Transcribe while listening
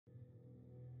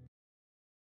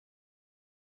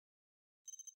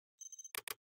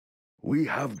We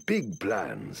have big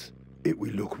plans. It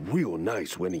will look real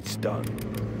nice when it's done.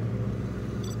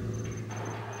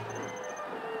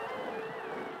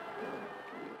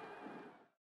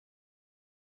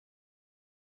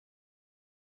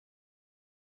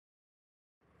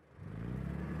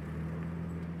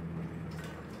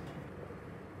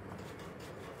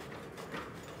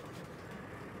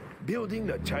 Building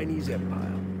the Chinese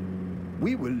Empire.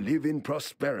 We will live in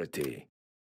prosperity.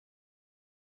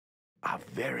 A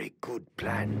very good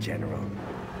plan, General.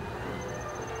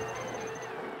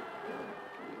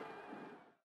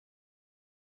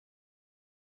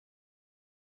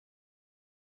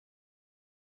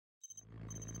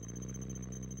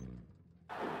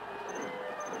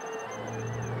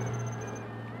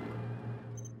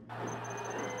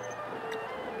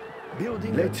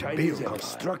 Building the Chinese Empire.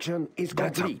 Construction is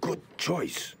complete. That's a good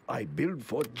choice. I build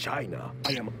for China.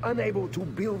 I am unable to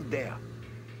build there.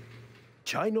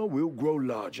 China will grow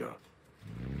larger.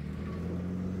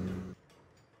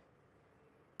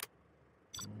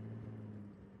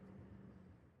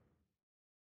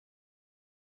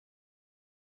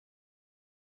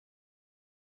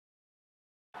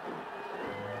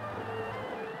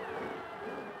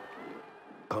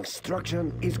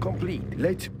 Construction is complete.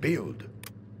 Let's build.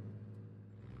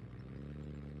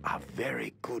 A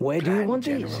very good plan, Where do you want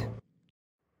General. these?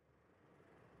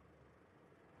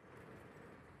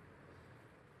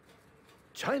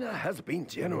 China has been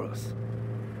generous.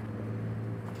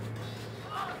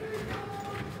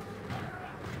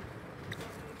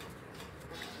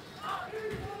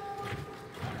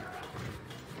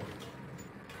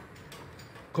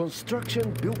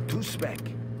 Construction built to spec.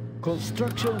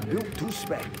 Construction built to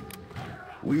spec.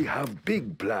 We have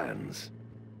big plans.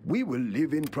 We will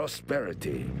live in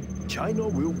prosperity. China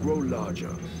will grow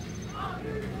larger.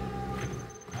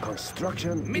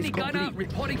 Construction is complete. Minigunner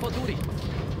reporting for duty.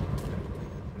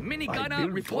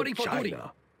 Minigunner reporting for duty.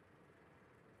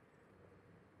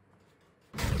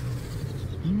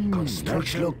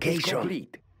 Construction location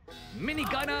complete.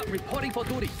 Minigunner reporting for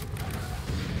duty.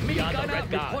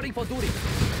 Minigunner reporting for duty.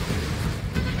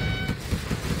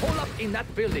 Hold up in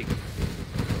that building.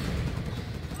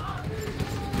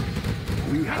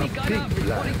 We have Minigunner big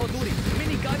reporting plans. for duty.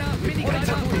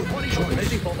 Minigunner reporting for duty.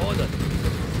 Ready for order.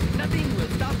 Nothing will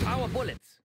stop our bullets.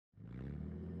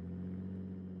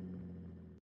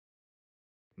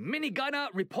 Minigunner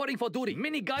reporting for duty.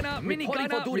 Minigunner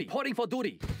reporting for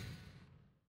duty.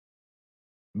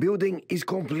 Building is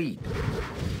complete.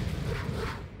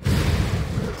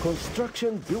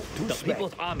 Construction built to The spec.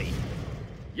 People's Army.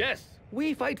 Yes,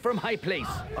 we fight from high place.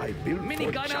 I built for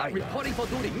Minigunner China. reporting for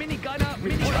duty.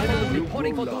 Minigunner China will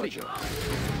reporting grow for duty. larger.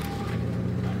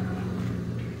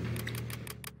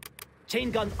 Chain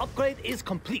gun upgrade is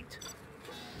complete.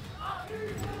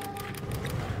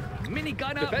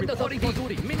 Minigunner reporting for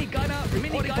duty.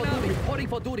 Minigunner reporting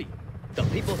for duty. The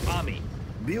People's Army.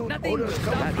 Build Nothing orders will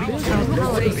stop our complete.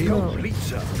 bullets. Building complete,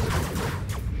 sir.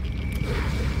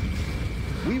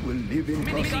 We will live in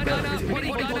prosperity.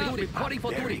 Minigunner reporting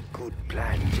for Very duty. good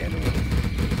plan, General.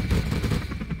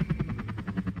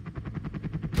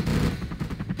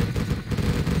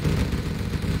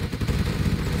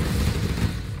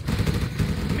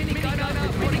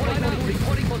 Minigunner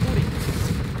reporting for duty.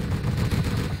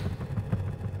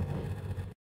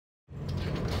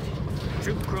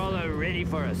 Troop crawler ready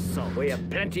for assault. We have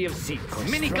plenty of seats.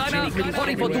 Minigunner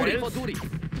reporting for duty.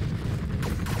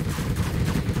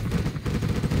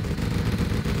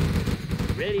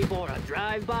 Ready for a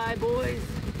drive-by, boys?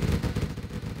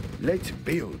 Let's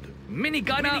build.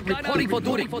 Minigunner reporting for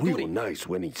duty. Real nice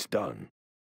when it's done.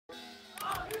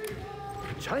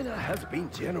 China has been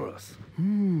generous. Our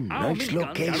Nice miniguns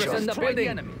location. garrison the Destroy the building.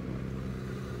 enemy.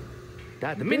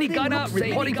 That The building minigunner looks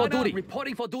reporting for safe. duty.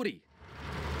 Reporting for duty.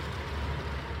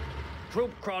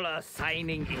 Troop crawler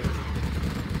signing in.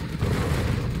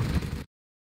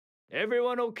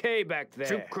 Everyone okay back there?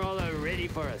 Troop crawler ready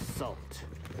for assault.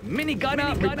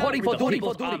 Minigunner reporting for duty.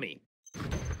 Army.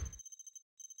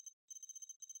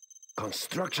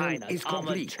 Construction China's is armored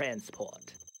complete.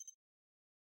 transport.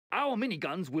 Our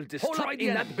miniguns will destroy Hold up in the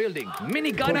that enemy. building.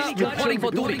 Minigunner reporting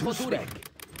for duty. built to spec.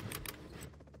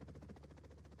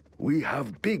 We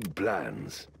have big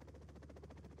plans.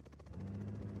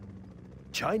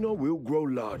 China will grow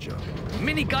larger.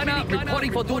 Minigunner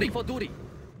reporting for duty.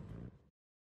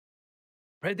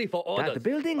 Ready for orders. That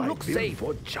building I looks built safe.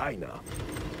 for China.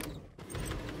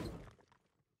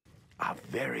 A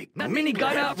very good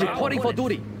Minigunner plan. reporting for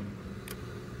duty.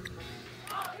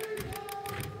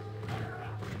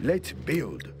 Let's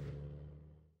build.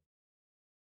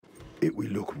 It will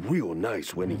look real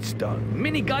nice when it's done.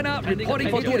 Minigunner reporting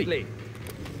for duty.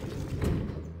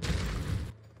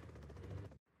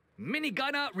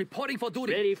 Minigunner reporting for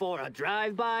duty. Ready for a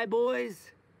drive-by,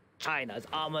 boys? China's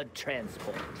armored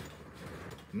transport.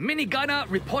 Minigunner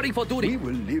reporting for duty. We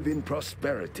will live in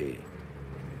prosperity.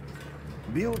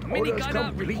 Build orders Minigunner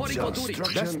complete. reporting for duty.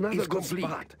 That's another good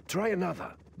spot. Try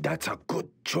another. That's a good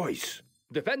choice.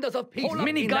 Defenders of peace.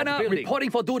 Minigunner reporting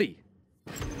for duty.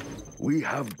 We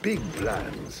have big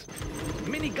plans.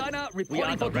 Minigunner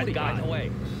reporting for duty. Right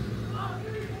away.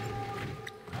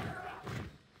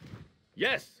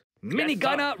 Yes.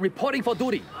 Minigunner reporting for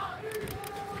duty.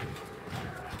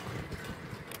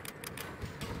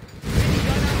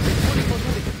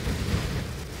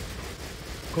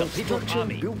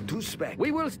 Construction built to spec.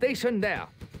 We will station there.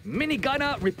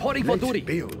 Minigunner reporting for duty.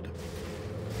 Build.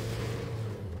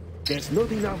 There's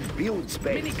not enough build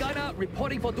space. Minigunner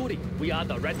reporting for duty. We are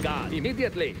the Red Guard.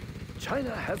 Immediately.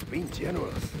 China has been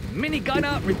generous.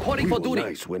 Minigunner reporting for duty.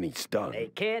 Nice when it's done.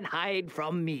 They can't hide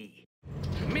from me.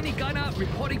 Minigunner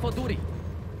reporting for duty.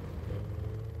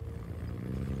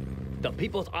 The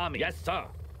People's Army. Yes, sir.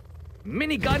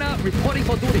 Minigunner reporting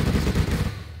for duty.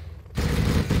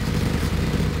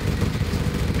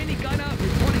 Minigunner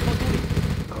reporting for duty.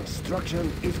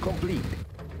 Construction is complete.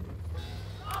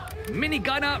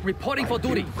 Minigunner reporting for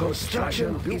duty.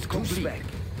 Construction is complete.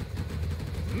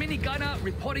 Minigunner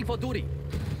reporting for duty.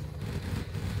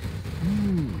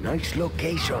 Nice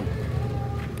location.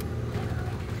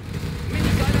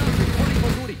 Minigunner reporting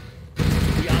for duty.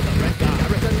 We are the Red Guard.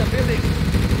 Garrison the building.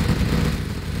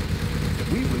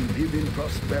 We will live in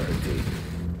prosperity.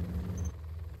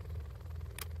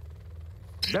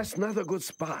 That's not a good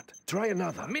spot. Try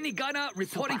another. Minigunner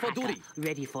reporting for duty.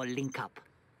 Ready for link up.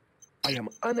 I am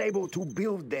unable to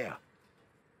build there.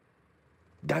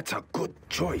 That's a good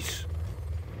choice.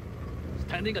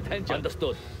 Standing attention.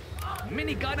 Understood.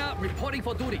 Minigunner reporting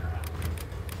for duty.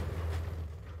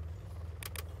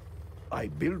 I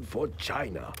build for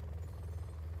China.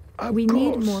 We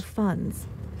need more funds.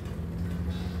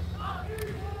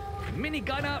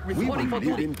 Minigunner We reporting will for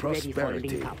live duty. in prosperity. Ready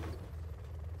for link up.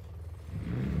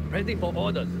 Ready for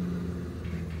orders.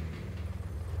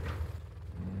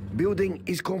 Building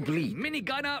is complete.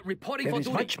 Minigunner reporting There for is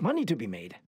duty. much Money to be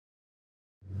made.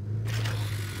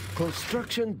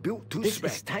 Construction built to This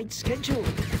spec. is tight schedule.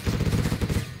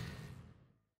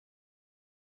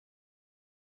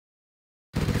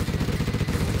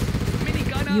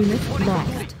 Minigunner Unit reporting for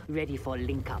lost. duty. Ready for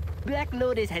link up. Black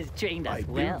Lotus has trained us I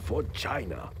well. build for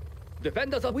China.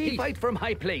 Defenders of peace. Fight from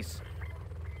high place.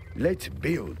 Let's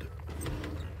build.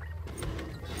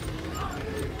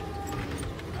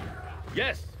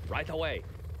 Yes, right away.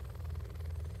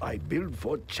 I build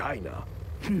for China.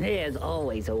 There's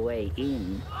always a way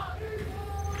in.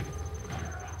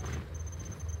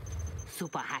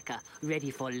 Super hacker,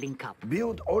 ready for link up.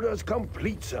 Build orders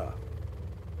complete, sir.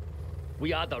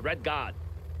 We are the Red Guard.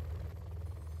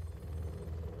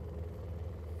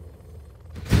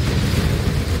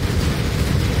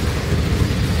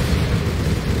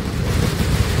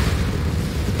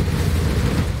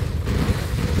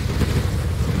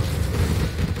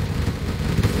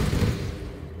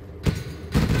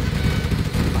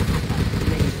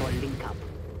 Ready for link up.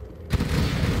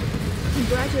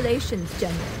 Congratulations,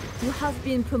 General. You have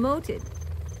been promoted.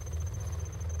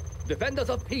 Defenders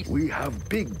of peace. We have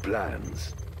big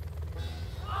plans.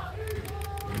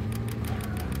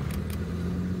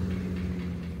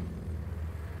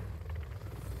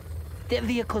 Their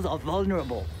vehicles are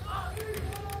vulnerable.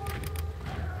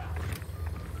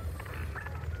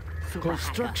 Super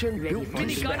Construction hacker, ready built for to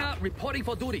link up. spec. Minigunner reporting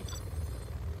for duty.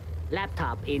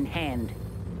 Laptop in hand.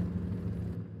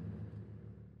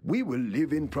 We will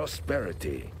live in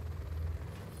prosperity.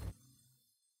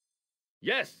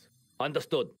 Yes,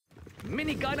 understood.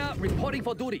 Minigunner reporting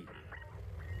for duty.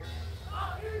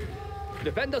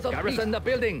 Defenders of Garrison the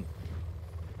building.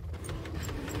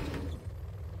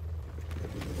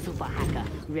 Super hacker,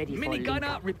 ready for link Minigunner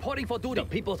up. reporting for duty. The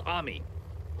People's Army.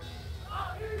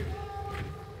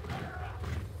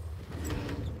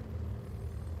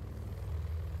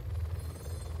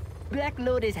 Black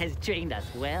Lotus has trained us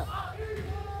well.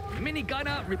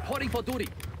 Minigunner reporting for duty.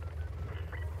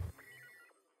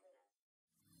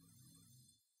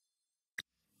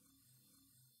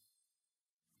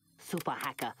 Super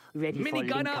hacker, ready for link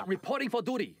Minigunner up. reporting for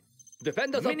duty.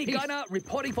 Defenders of Minigunner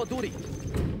reporting for duty.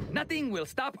 Nothing will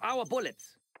stop our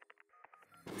bullets.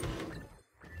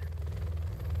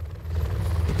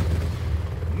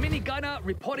 Minigunner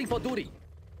reporting for duty.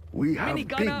 We have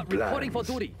Minigunner big reporting for plans.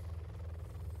 duty.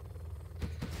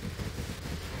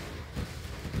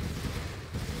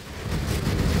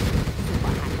 Super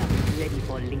hacker, ready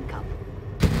for link up.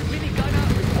 Minigunner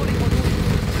reporting for duty.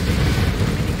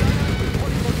 Minigunner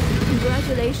reporting for duty.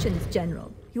 Congratulations. Congratulations,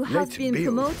 General. You have Let's been build.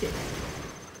 promoted.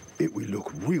 It will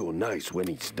look real nice when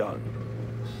it's done.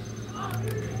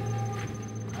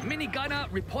 Mini gunner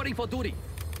reporting for duty.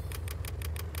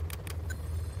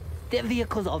 Their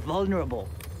vehicles are vulnerable.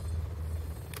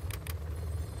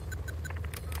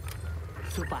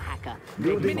 Super hacker.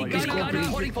 Building Mini is gunner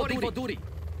complete. reporting for duty.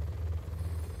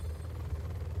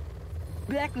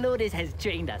 Black Lotus has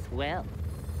trained us well.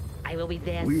 I will be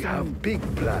there We soon. have big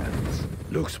plans.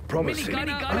 Looks Mini promising.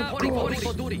 gunner Of reporting course.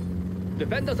 for duty.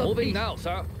 Defenders are moving now,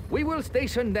 sir. We will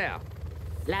station there.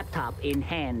 Laptop in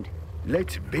hand.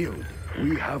 Let's build.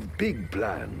 We have big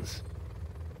plans.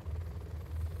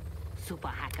 Super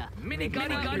hacker. Mini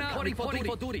gunner reporting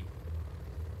for duty.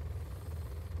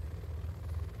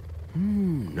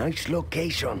 Nice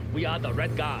location. We are the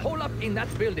Red Guard. Hold up in that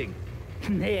building.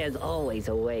 There's always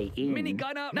a way in. Mini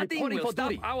gunner nothing will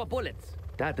stop our bullets.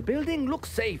 That building looks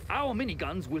safe. Our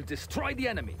miniguns will destroy the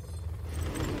enemy.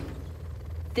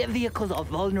 Their vehicles are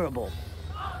vulnerable.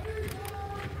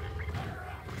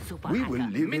 Super We hacker. will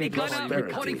live in Mini gunner prosperity.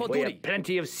 reporting for We duty. have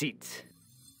plenty of seats.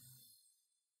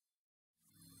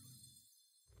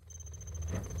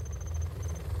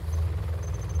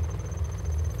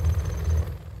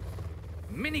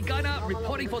 Mini gunner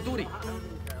reporting for duty.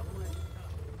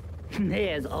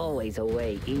 There's always a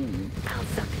way in. I'll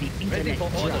suck the Ready internet for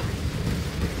order. dry.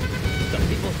 The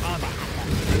People's Army.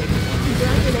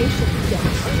 Congratulations,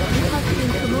 General. You have been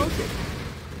promoted.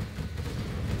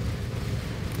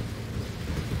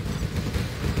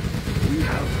 We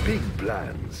have big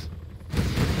plans.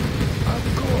 Of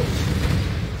course.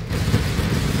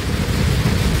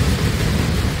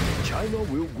 China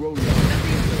will grow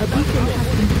large. A beacon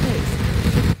has been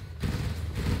placed.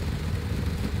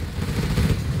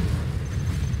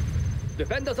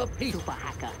 Defenders of peace. Super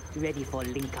hacker. Ready for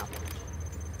link up.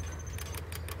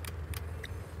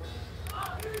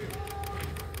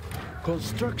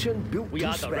 Construction built We to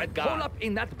are the spec. Red Guard. Hold up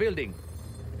in that building.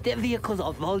 Their vehicles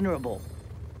are vulnerable.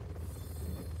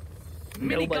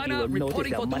 Mini Nobody gunner will notice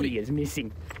reporting their for money duty. is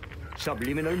missing.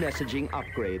 Subliminal messaging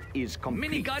upgrade is complete.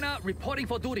 Mini gunner reporting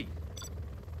for duty.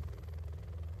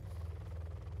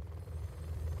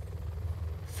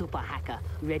 Super hacker.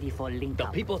 Ready for link The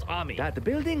up. People's Army. That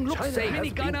building looks China safe. has Mini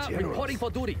been gunner generous. reporting for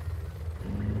duty.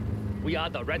 We are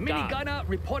the Red Guard. Mini gunner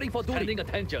reporting for duty. Standing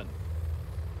attention.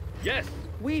 Yes,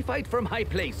 we fight from high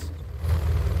place.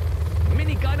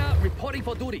 Mini gunner reporting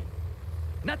for duty.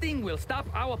 Nothing will stop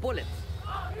our bullets.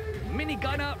 Mini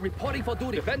gunner reporting for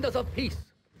duty. Defenders of peace.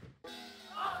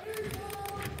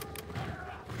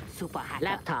 Super hacker.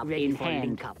 Laptop ready in for hand.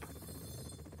 Link up.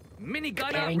 Mini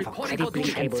gunner Preparing for reporting for critical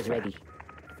duty. cables ready.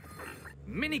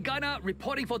 Mini gunner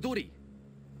reporting for duty.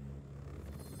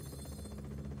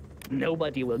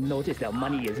 Nobody will notice their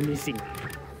money is missing.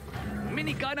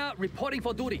 Mini gunner reporting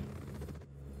for duty.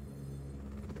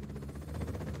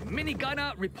 Mini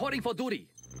gunner reporting for duty.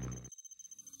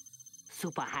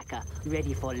 Super hacker.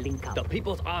 Ready for link up. The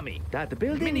People's Army. That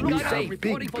building We looks have safe.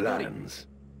 Reporting big for duty. plans.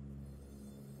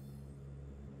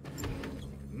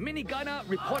 Mini gunner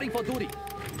reporting for duty.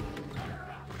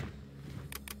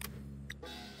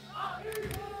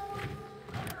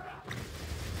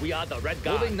 We are the Red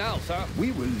Guard. Moving now, sir.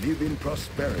 We will live in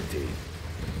prosperity.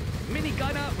 Mini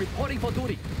gunner reporting for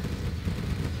duty.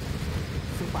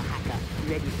 Super hacker.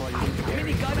 Ready for link up.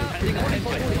 Mini gunner reporting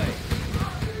for duty.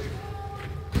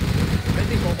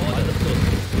 Ready for order. Understood.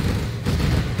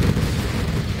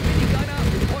 Mini gunner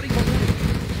reporting for duty.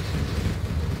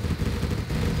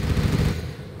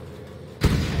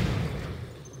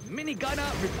 Mini gunner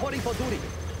reporting for duty.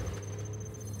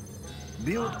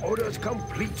 Build orders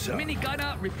complete, sir. Mini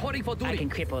gunner reporting for I duty. can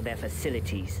cripple their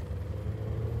facilities.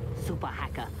 Super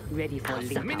hacker. Ready for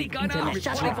link up. Mini gunner Internet reporting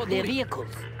shut for off their duty. vehicles.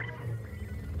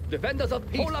 Defenders of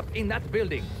peace. Hold up in that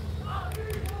building.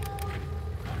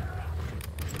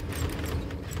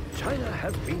 China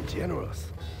has been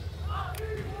generous.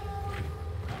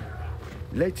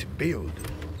 Let's build.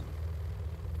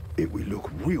 It will look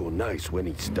real nice when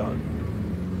it's done.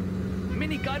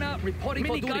 Mini gunner reporting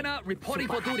for duty. Mini gunner reporting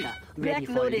for duty. Black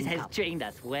Lotus has trained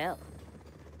us well.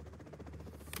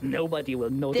 Nobody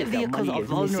will notice their vehicles money are is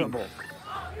vulnerable.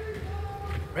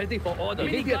 Ready for order.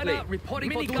 Mini gunner reporting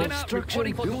for duty. Construction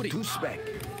Reporting for built duty. to spec.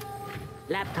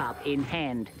 Laptop in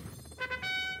hand.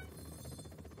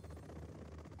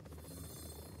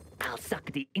 I'll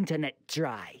suck the internet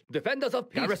dry. Defenders of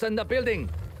peace. Garrison the building.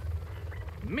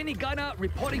 Mini gunner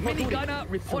reporting for duty. Mini gunner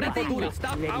reporting for duty.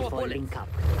 Stop Ready our for bullets. link up.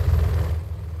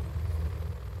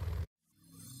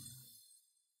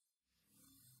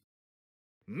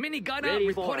 Mini gunner Ready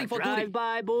reporting for duty.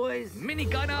 drive-by, boys? Mini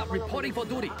gunner reporting for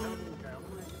duty.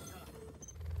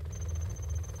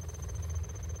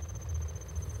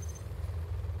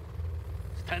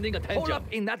 Standing attention. Hold up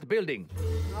in that building.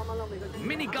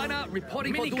 Minigunner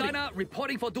reporting for duty. Minigunner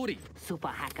reporting for duty. Super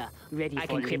hacker ready for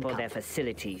link-up. I can cripple their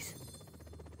facilities.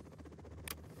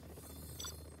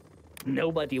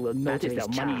 Nobody will notice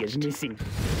that money is missing.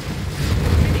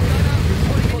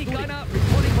 Minigunner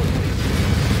reporting for duty.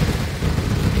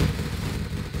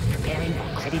 Preparing for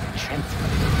credit transfer.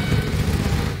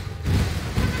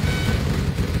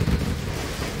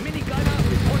 Minigunner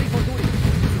reporting for duty.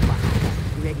 Super hacker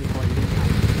ready for link-up.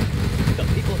 The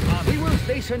people's army. We will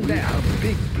station there. We have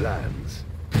big plans.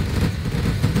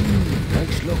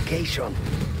 Nice location.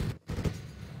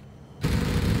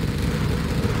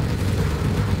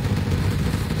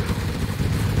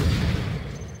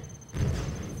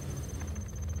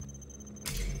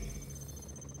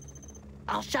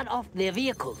 I'll shut off their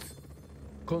vehicles.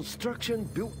 Construction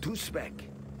built to spec.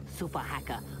 Super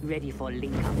hacker ready for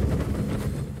link-up.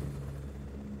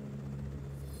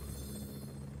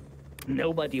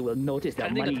 Nobody will notice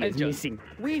that money is missing.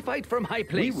 We fight from high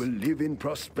place. We will live in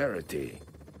prosperity.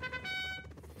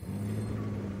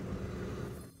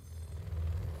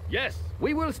 Yes,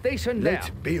 we will station there. Let's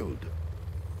build.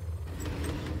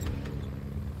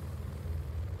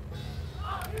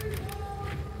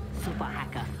 Super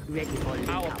hacker ready for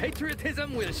link-up. Our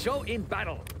patriotism will show in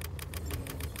battle.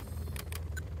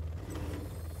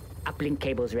 Uplink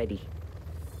cables ready.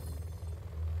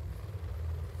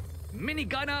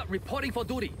 Minigunner reporting for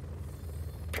duty.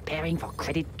 Preparing for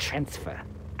credit transfer.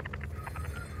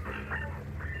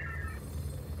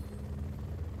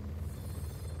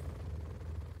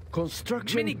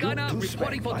 Construction Minigunner built to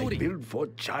reporting spec. for duty. I build for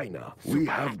China. Super We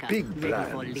have hacker big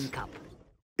ready for plans. link-up.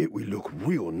 It will look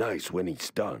real nice when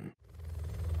it's done.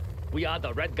 We are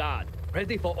the Red Guard,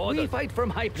 ready for orders. We fight from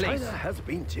high place. China has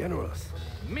been generous.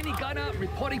 Minigunner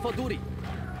reporting for duty.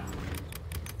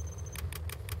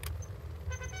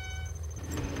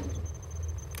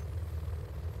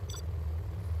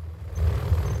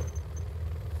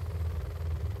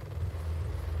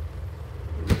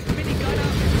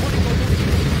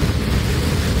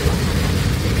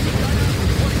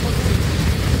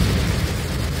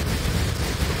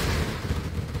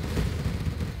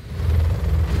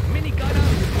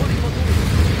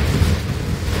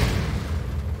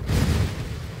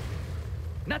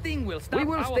 Nothing will stop. We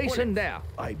will station there.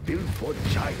 I build for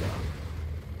China.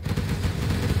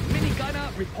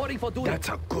 Minigunner reporting for duty. That's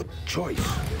a good choice.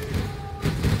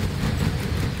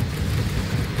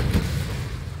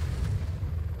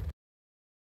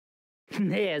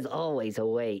 There's always a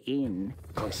way in.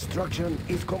 Construction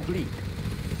is complete.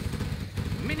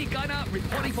 Minigunner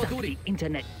reporting for duty.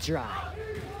 Internet dry.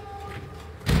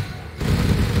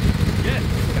 Yes,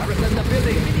 garrison the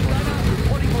building. Minigunner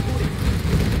reporting for duty.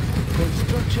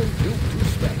 Construction built to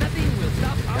spec. Nothing will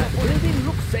stop our building.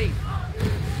 Looks safe.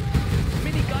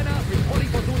 Minigunner reporting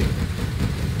for duty.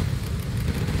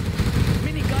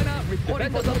 Minigunner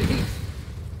reporting for duty. Peace.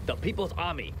 The People's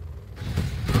Army.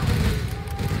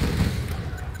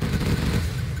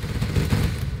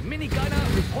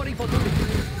 Minigunner reporting for duty.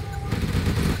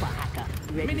 Super hacker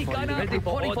ready for Minigunner link-up.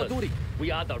 reporting for duty.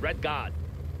 We are the Red Guard.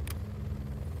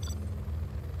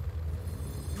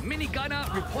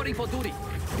 Minigunner reporting for duty.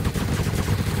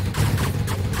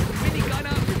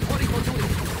 Minigunner reporting for duty.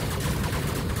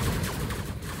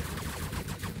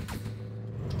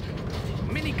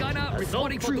 Minigunner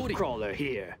reporting for duty. Crawler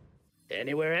here.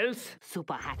 Anywhere else?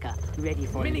 Super hacker ready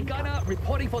for link-up. Minigunner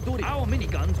reporting for duty. Our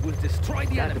miniguns will destroy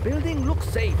the enemy. The building looks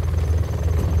safe.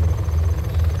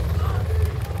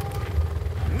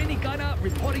 Minigunner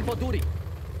reporting for duty.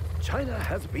 China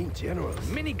has been generous.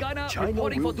 Minigunner China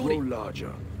reporting will for duty. grow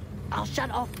larger. I'll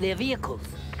shut off their vehicles.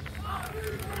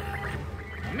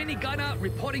 Minigunner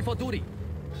reporting for duty.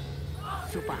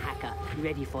 Super hacker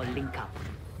ready for link-up.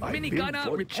 I build Minigunner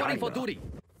for reporting for China. duty.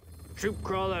 Troop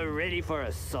crawler ready for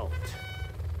assault.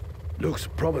 Looks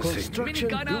promising. Construction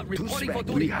Minigunner built to reporting for spec.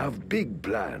 duty. We have big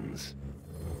plans.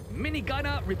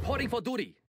 Minigunner reporting for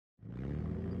duty.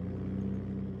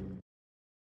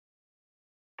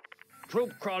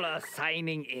 Troop crawler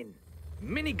signing in.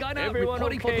 Minigunner Everyone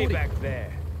reporting for okay duty. back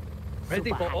there? Ready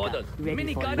Super for hacker orders.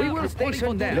 ready for Minigunner link-up. we will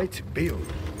station there. Let's build.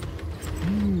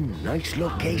 Nice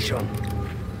location.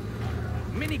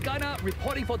 Minigunner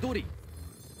reporting for duty.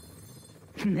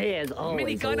 There's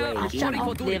always Minigunner a way. I'll shut reporting for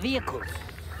off duty. their vehicles.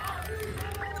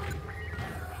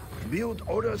 Build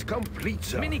orders complete,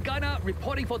 sir. Minigunner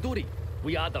reporting for duty.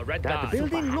 We are the Red Guard. Super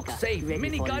Building looks hacker safe. ready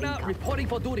for Minigunner link-up. reporting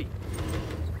for duty.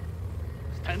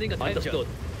 Standing attention. Understood.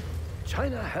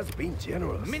 China has been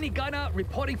generous. Minigunner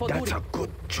reporting for That's duty. a good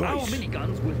choice. Our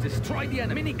miniguns will destroy the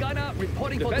enemy. Minigunner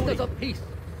reporting for duty. Defenders of peace.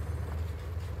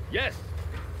 Yes.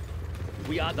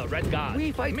 We are the Red Guard.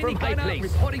 We fight from high place.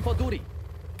 Reporting for duty.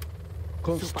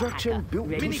 Construction built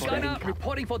to Minigunner spec.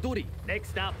 reporting for duty.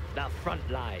 Next up, the front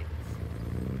lines.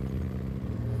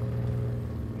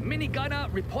 Minigunner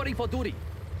reporting for duty.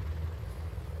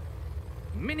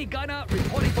 Minigunner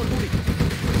reporting for duty.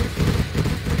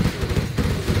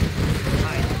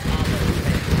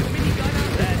 Minigunner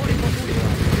reporting for duty.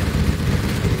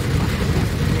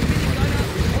 Minigunner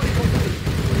reporting for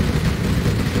duty.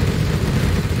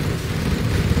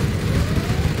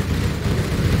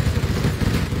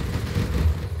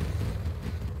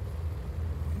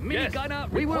 Minigunner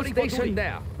we will station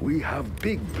there. We have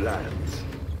big plans.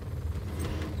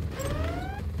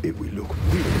 It will look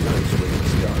really nice when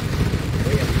it's done.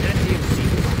 We have plenty of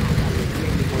seats.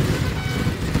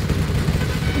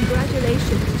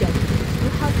 Congratulations, gentlemen. You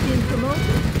have been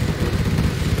promoted.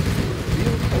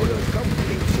 Field order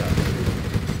complete, sir.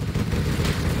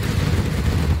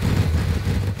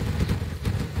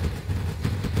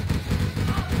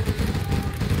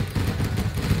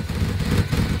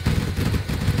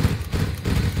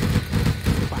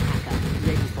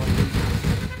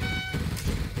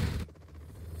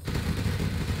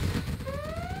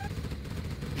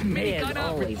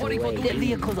 Minigunner reporting for duty. The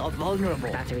vehicles are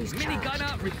vulnerable. Batteries charged.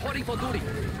 Minigunner reporting for duty.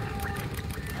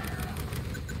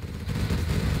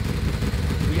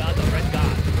 We are the Red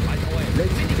Guard. Right away.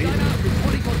 Minigunner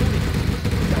reporting for duty.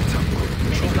 That's a good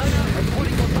Minigunner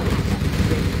reporting for duty.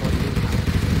 Ready for lineup.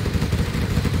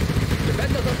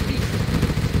 Defenders of peace.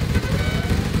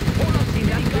 Hold up in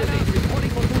that building.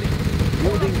 Reporting for duty.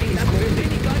 Hold up in that building.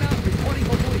 Minigunner reporting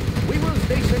for duty. We will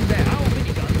station there. Our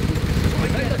minigun.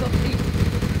 Defenders of peace.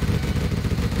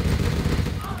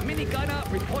 Minigunner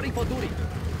reporting for duty.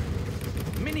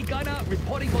 Minigunner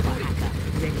reporting for duty.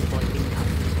 Ready for lineup.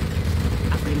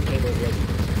 Uplink cable ready.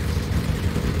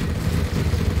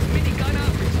 Minigunner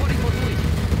reporting for duty.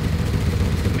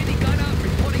 Minigunner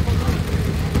reporting for duty.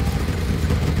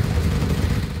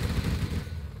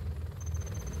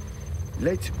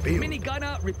 Let's build.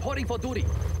 Minigunner reporting for duty.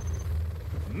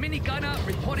 Minigunner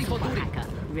reporting for duty. Hacker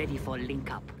ready for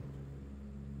link up.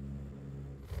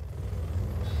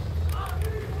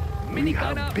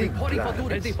 Minigunner big reporting for plans.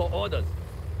 duty. Ready for orders.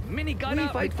 Minigunner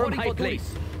We fight from reporting high for duty.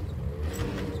 place.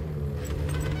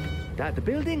 That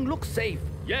building looks safe.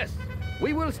 Yes.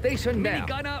 We will station there.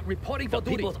 Minigunner reporting for The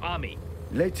duty. People's Army.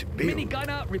 Let's build.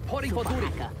 Minigunner reporting for Super duty.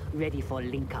 hacker ready for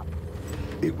link up.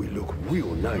 It will look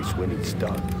real nice when it's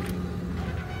done.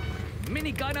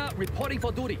 Minigunner reporting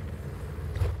for duty.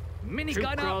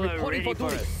 Minigunner Troopcrawler reporting for ready for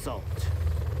duty. assault.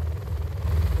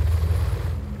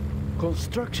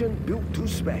 Construction built to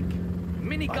spec. I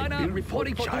Minigunner built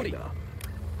reporting for duty. China.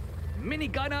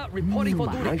 Minigunner reporting for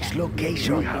duty. Nice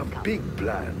location. We have big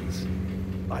plans.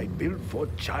 I built for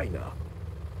China.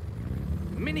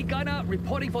 Minigunner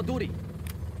reporting for duty.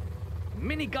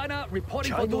 Minigunner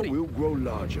reporting for China duty. will grow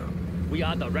larger. We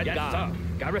are the Red Guard. Sir.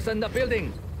 Garrison the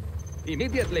building.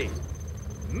 Immediately.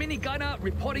 Minigunner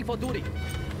reporting for duty.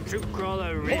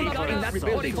 Troopcrawler ready Hold for up in that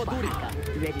assault. building for duty.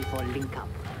 Hacker ready for link up.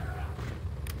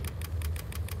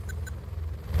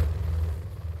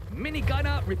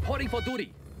 Minigunner reporting for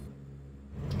duty.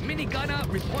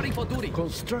 Minigunner reporting for duty.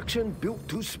 Construction built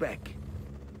to spec.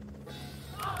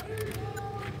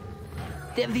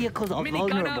 Their vehicles are Minigunner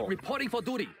vulnerable. reporting for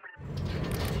duty.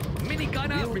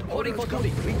 Minigunner Field reporting for orders duty.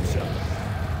 complete, sir.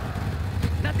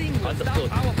 Nothing will stop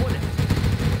Understood. our bullets.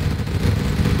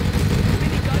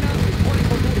 Minigunner reporting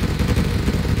for duty.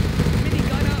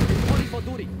 Minigunner reporting for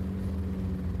duty.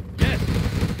 Yes.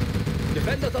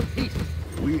 Defenders of peace.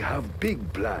 We have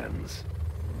big plans.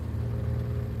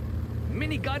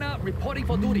 Minigunner reporting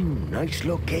for duty. Nice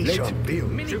location. Let's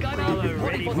build. Minigunner It will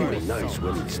reporting look for real duty. nice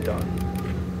when it's done.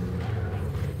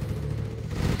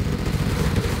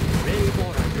 Ready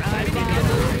for a drive-by.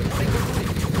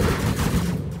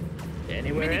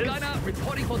 Anywhere else? Minigunner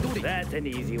reporting for duty. That's an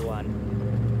easy one.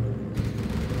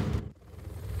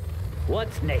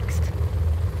 What's next?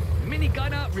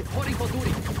 Minigunner reporting for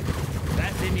duty.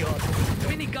 That's in your...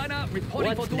 Minigunner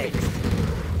reporting What's for duty. next?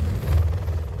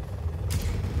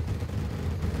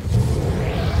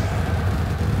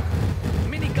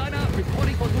 Minigunner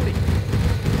reporting for duty.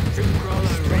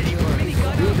 Troopcrawler ready for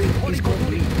Minigunner Building reporting is for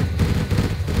duty.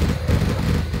 complete.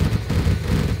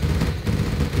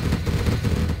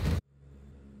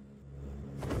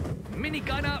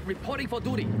 Minigunner reporting for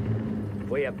duty.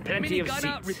 We have plenty of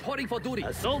Minigunner seats. reporting for duty.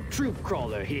 Assault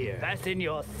Troopcrawler here. Fasten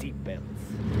your seatbelts.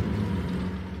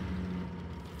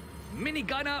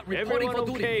 Minigunner reporting Everyone for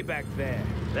duty. okay back there?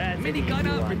 That's an easy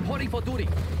Minigunner one. reporting for duty.